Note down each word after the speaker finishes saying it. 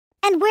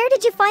And where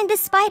did you find this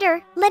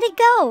spider? Let it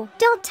go.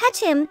 Don't touch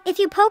him. If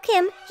you poke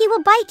him, he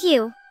will bite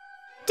you.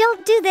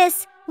 Don't do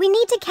this. We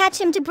need to catch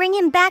him to bring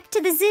him back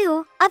to the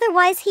zoo.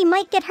 Otherwise, he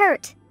might get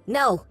hurt.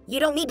 No, you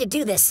don't need to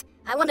do this.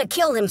 I want to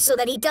kill him so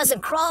that he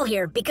doesn't crawl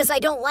here because I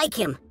don't like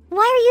him.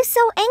 Why are you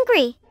so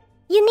angry?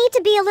 You need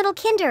to be a little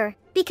kinder,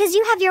 because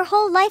you have your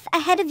whole life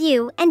ahead of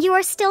you and you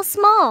are still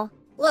small.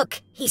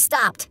 Look, he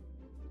stopped.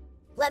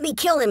 Let me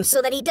kill him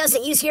so that he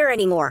doesn't use here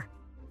anymore.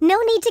 No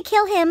need to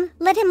kill him.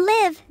 Let him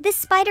live, this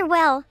spider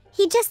well.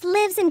 He just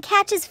lives and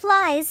catches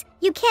flies.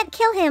 You can't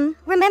kill him,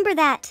 remember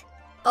that.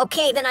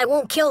 Okay, then I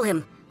won't kill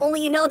him.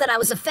 Only you know that I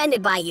was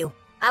offended by you.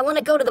 I want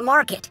to go to the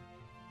market.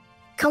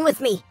 Come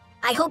with me.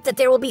 I hope that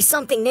there will be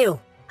something new.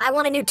 I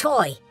want a new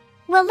toy.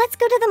 Well, let's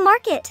go to the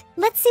market.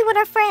 Let's see what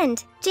our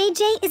friend,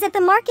 JJ, is at the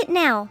market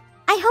now.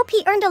 I hope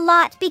he earned a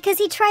lot because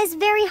he tries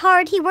very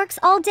hard. He works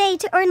all day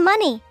to earn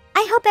money.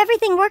 I hope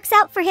everything works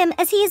out for him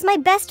as he is my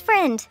best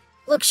friend.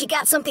 Look, she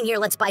got something here.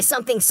 Let's buy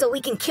something so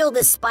we can kill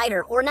this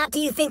spider. Or not, do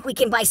you think we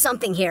can buy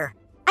something here?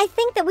 I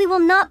think that we will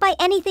not buy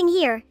anything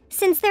here,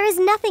 since there is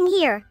nothing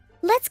here.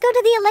 Let's go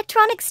to the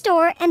electronics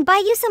store and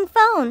buy you some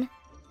phone.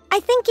 I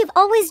think you've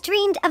always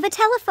dreamed of a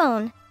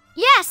telephone.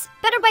 Yes,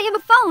 better buy him a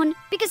phone,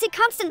 because he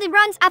constantly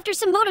runs after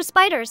some moto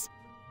spiders.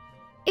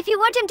 If you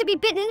want him to be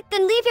bitten,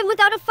 then leave him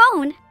without a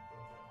phone.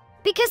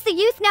 Because the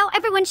youth now,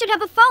 everyone should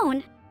have a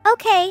phone.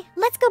 Okay,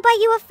 let's go buy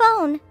you a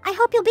phone. I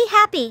hope you'll be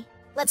happy.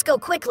 Let's go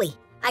quickly.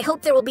 I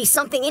hope there will be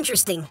something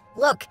interesting.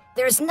 Look,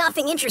 there's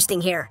nothing interesting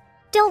here.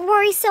 Don't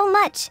worry so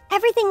much.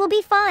 Everything will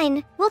be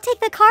fine. We'll take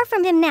the car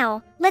from him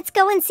now. Let's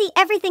go and see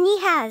everything he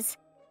has.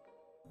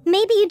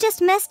 Maybe you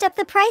just messed up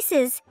the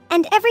prices,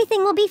 and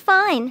everything will be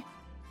fine.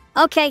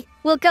 Okay,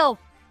 we'll go.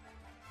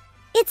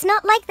 It's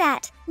not like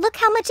that. Look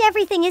how much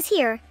everything is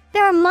here.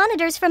 There are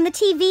monitors from the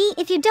TV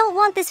if you don't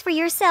want this for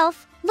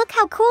yourself. Look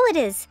how cool it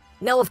is.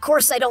 No, of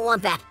course I don't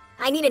want that.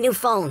 I need a new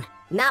phone.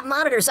 Not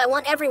monitors. I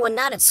want everyone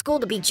not at school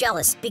to be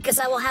jealous because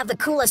I will have the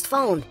coolest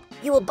phone.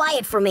 You will buy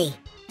it for me.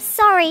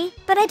 Sorry,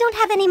 but I don't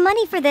have any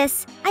money for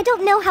this. I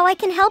don't know how I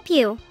can help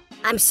you.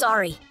 I'm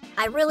sorry.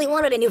 I really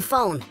wanted a new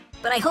phone.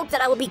 But I hope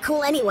that I will be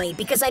cool anyway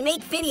because I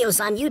make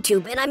videos on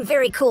YouTube and I'm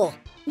very cool.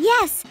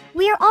 Yes,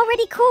 we are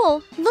already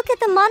cool. Look at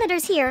the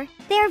monitors here.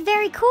 They are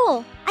very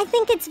cool. I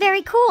think it's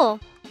very cool.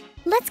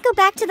 Let's go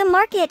back to the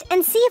market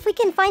and see if we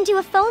can find you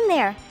a phone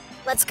there.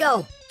 Let's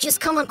go. Just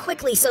come on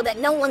quickly so that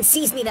no one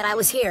sees me that I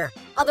was here.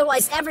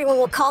 Otherwise, everyone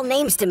will call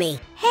names to me.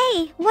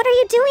 Hey, what are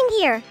you doing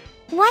here?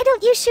 Why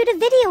don't you shoot a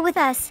video with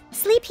us?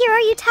 Sleep here, are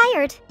you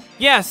tired?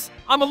 Yes,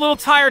 I'm a little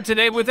tired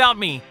today without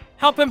me.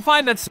 Help him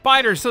find that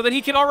spider so that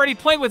he can already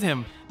play with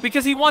him,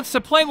 because he wants to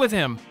play with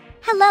him.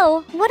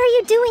 Hello, what are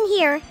you doing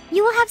here?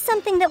 You will have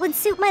something that would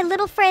suit my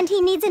little friend.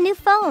 He needs a new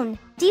phone.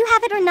 Do you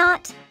have it or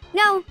not?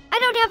 No, I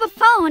don't have a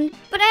phone,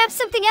 but I have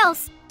something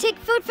else. Take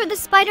food for the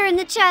spider in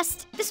the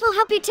chest. This will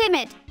help you tame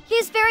it. He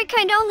is very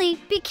kind only.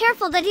 Be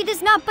careful that he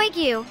does not bite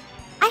you.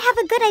 I have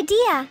a good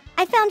idea.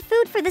 I found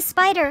food for the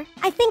spider.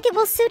 I think it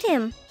will suit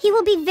him. He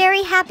will be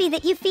very happy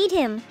that you feed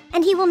him,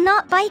 and he will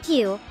not bite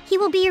you. He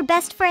will be your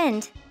best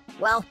friend.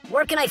 Well,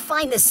 where can I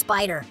find this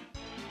spider?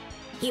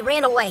 He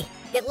ran away.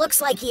 It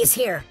looks like he is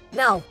here.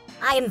 No,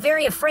 I am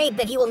very afraid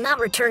that he will not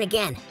return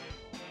again.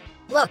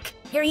 Look,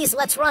 here he is.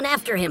 Let's run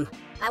after him.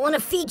 I want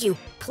to feed you.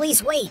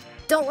 Please wait.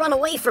 Don't run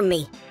away from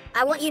me.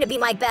 I want you to be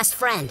my best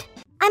friend.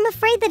 I'm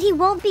afraid that he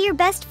won't be your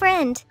best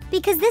friend,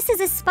 because this is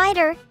a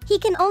spider. He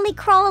can only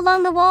crawl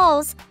along the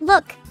walls.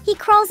 Look, he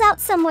crawls out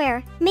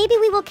somewhere. Maybe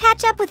we will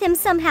catch up with him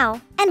somehow.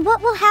 And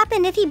what will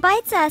happen if he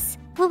bites us?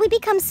 Will we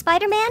become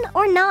Spider-Man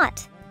or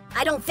not?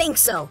 I don't think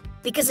so,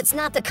 because it's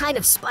not the kind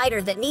of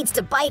spider that needs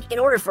to bite in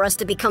order for us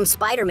to become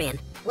Spider-Man.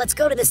 Let's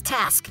go to this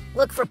task.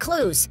 Look for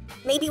clues.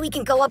 Maybe we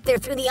can go up there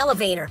through the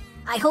elevator.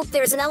 I hope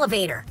there's an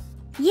elevator.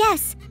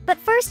 Yes, but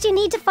first you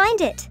need to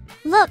find it.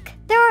 Look,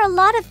 there are a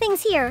lot of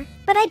things here,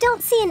 but I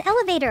don't see an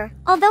elevator,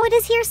 although it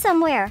is here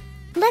somewhere.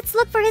 Let's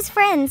look for his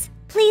friends.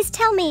 Please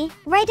tell me,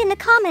 write in the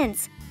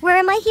comments, where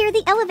am I here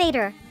the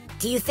elevator?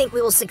 Do you think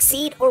we will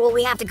succeed, or will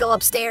we have to go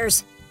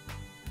upstairs?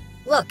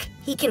 Look,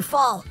 he can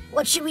fall.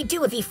 What should we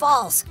do if he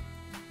falls?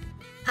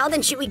 How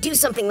then should we do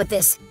something with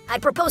this? I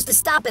propose to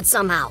stop it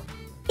somehow.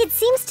 It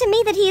seems to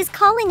me that he is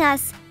calling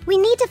us. We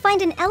need to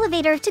find an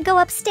elevator to go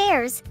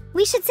upstairs.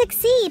 We should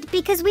succeed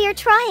because we are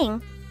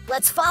trying.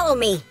 Let's follow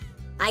me.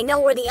 I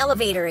know where the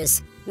elevator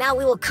is. Now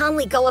we will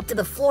calmly go up to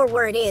the floor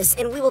where it is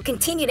and we will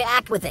continue to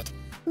act with it.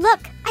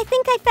 Look, I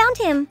think I found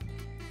him.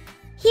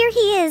 Here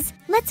he is.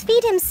 Let's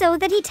feed him so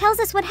that he tells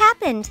us what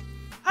happened.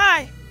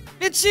 Hi,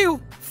 it's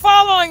you,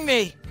 following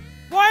me.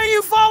 Why are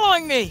you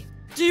following me?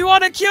 Do you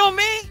want to kill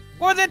me?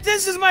 Or that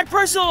this is my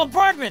personal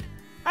apartment?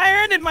 I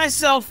earned it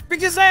myself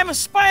because I am a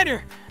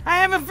spider. I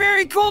have a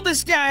very cool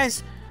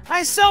disguise.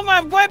 I sell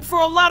my web for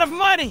a lot of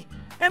money.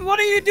 And what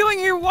are you doing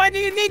here? Why do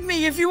you need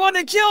me? If you want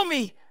to kill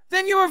me,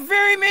 then you are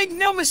make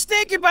no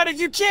mistake about it.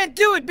 You can't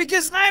do it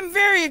because I'm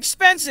very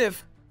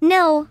expensive.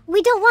 No,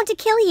 we don't want to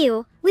kill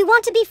you. We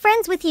want to be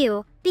friends with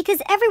you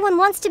because everyone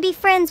wants to be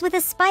friends with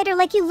a spider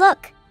like you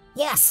look.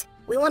 Yes,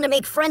 we want to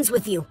make friends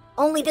with you.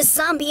 Only this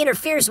zombie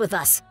interferes with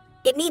us.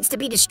 It needs to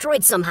be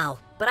destroyed somehow,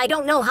 but I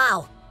don't know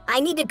how. I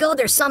need to go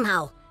there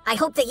somehow. I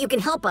hope that you can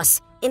help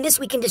us. In this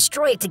we can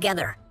destroy it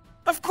together.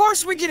 Of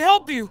course we can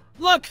help you.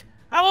 Look,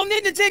 I will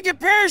need to take a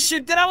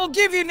parachute that I will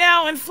give you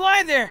now and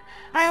fly there.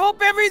 I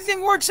hope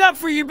everything works out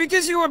for you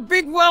because you are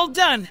big well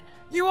done.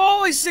 You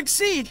always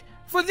succeed.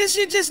 For this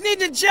you just need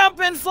to jump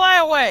and fly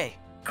away.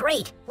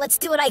 Great, let's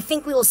do it. I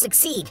think we will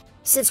succeed,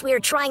 since we are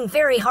trying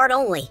very hard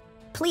only.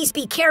 Please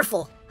be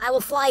careful. I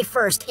will fly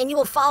first and you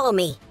will follow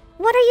me.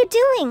 What are you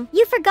doing?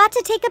 You forgot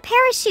to take a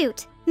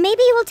parachute.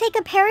 Maybe you will take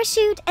a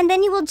parachute and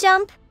then you will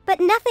jump, but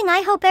nothing.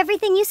 I hope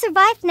everything you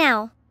survived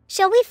now.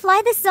 Shall we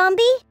fly this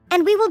zombie?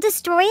 And we will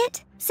destroy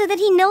it, so that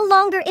he no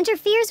longer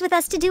interferes with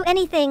us to do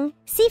anything.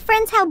 See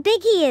friends how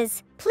big he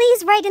is.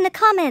 Please write in the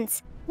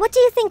comments. What do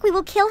you think, we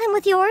will kill him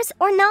with yours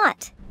or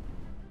not?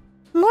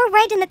 More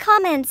write in the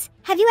comments.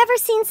 Have you ever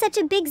seen such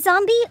a big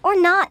zombie or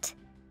not?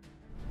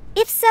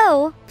 If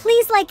so,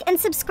 please like and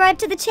subscribe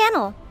to the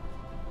channel.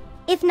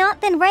 If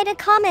not, then write a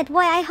comment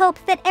why. I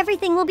hope that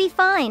everything will be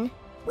fine.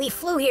 We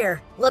flew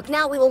here. Look,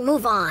 now we will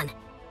move on.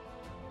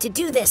 To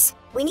do this,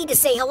 we need to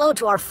say hello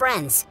to our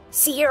friends.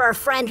 See here, our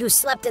friend who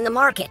slept in the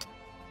market.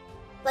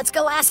 Let's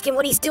go ask him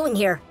what he's doing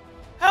here.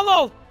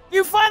 Hello,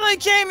 you finally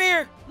came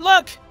here.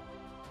 Look,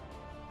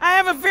 I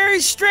have a very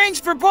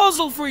strange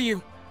proposal for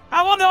you.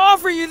 I want to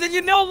offer you that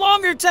you no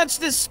longer touch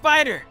this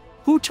spider.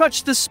 Who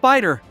touched this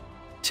spider?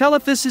 Tell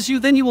if this is you,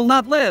 then you will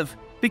not live,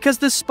 because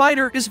this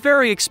spider is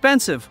very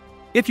expensive.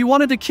 If you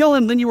wanted to kill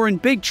him, then you were in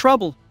big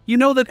trouble. You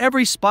know that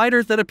every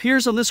spider that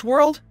appears on this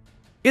world?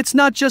 It's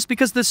not just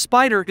because this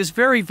spider is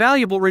very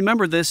valuable.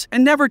 Remember this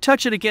and never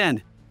touch it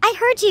again. I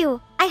heard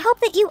you. I hope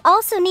that you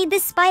also need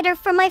this spider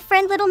from my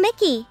friend little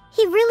Mickey.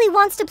 He really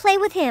wants to play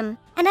with him,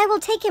 and I will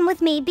take him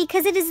with me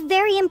because it is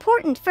very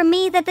important for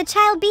me that the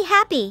child be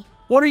happy.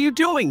 What are you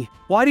doing?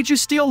 Why did you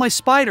steal my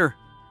spider?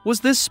 Was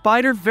this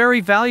spider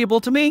very valuable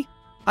to me?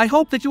 I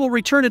hope that you will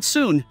return it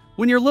soon,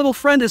 when your little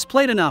friend has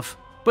played enough.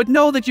 But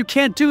know that you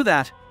can't do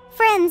that.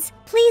 Friends,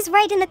 please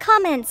write in the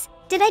comments.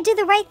 Did I do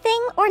the right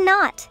thing or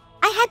not?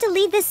 I had to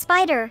leave this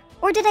spider,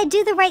 or did I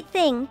do the right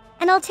thing?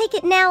 And I'll take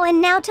it now and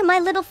now to my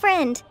little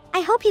friend. I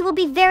hope he will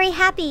be very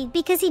happy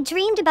because he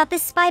dreamed about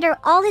this spider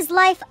all his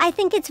life. I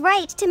think it's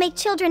right to make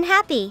children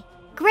happy.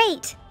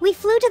 Great, we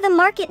flew to the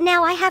market.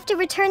 Now I have to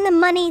return the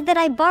money that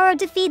I borrowed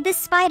to feed this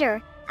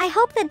spider. I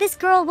hope that this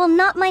girl will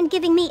not mind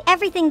giving me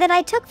everything that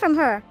I took from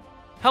her.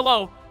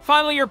 Hello,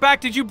 finally you're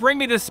back. Did you bring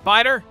me this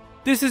spider?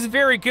 This is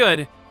very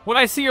good. When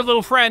I see your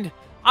little friend,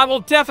 I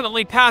will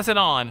definitely pass it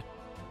on.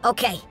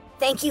 Okay,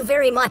 thank you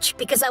very much,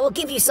 because I will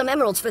give you some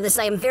emeralds for this.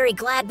 I am very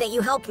glad that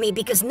you helped me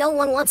because no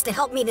one wants to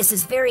help me. This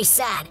is very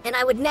sad, and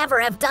I would never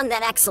have done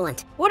that.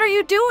 Excellent. What are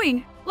you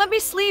doing? Let me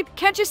sleep.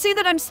 Can't you see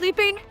that I'm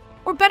sleeping?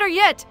 Or better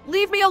yet,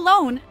 leave me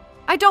alone.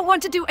 I don't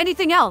want to do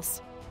anything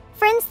else.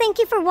 Friends, thank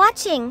you for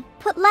watching.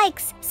 Put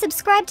likes,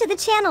 subscribe to the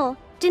channel.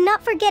 Do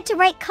not forget to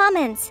write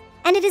comments.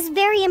 And it is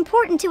very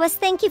important to us.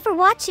 Thank you for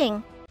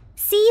watching.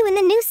 See you in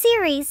the new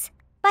series.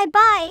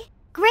 Bye-bye.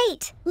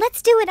 Great,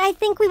 let's do it. I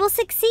think we will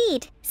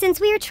succeed, since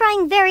we are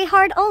trying very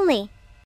hard only.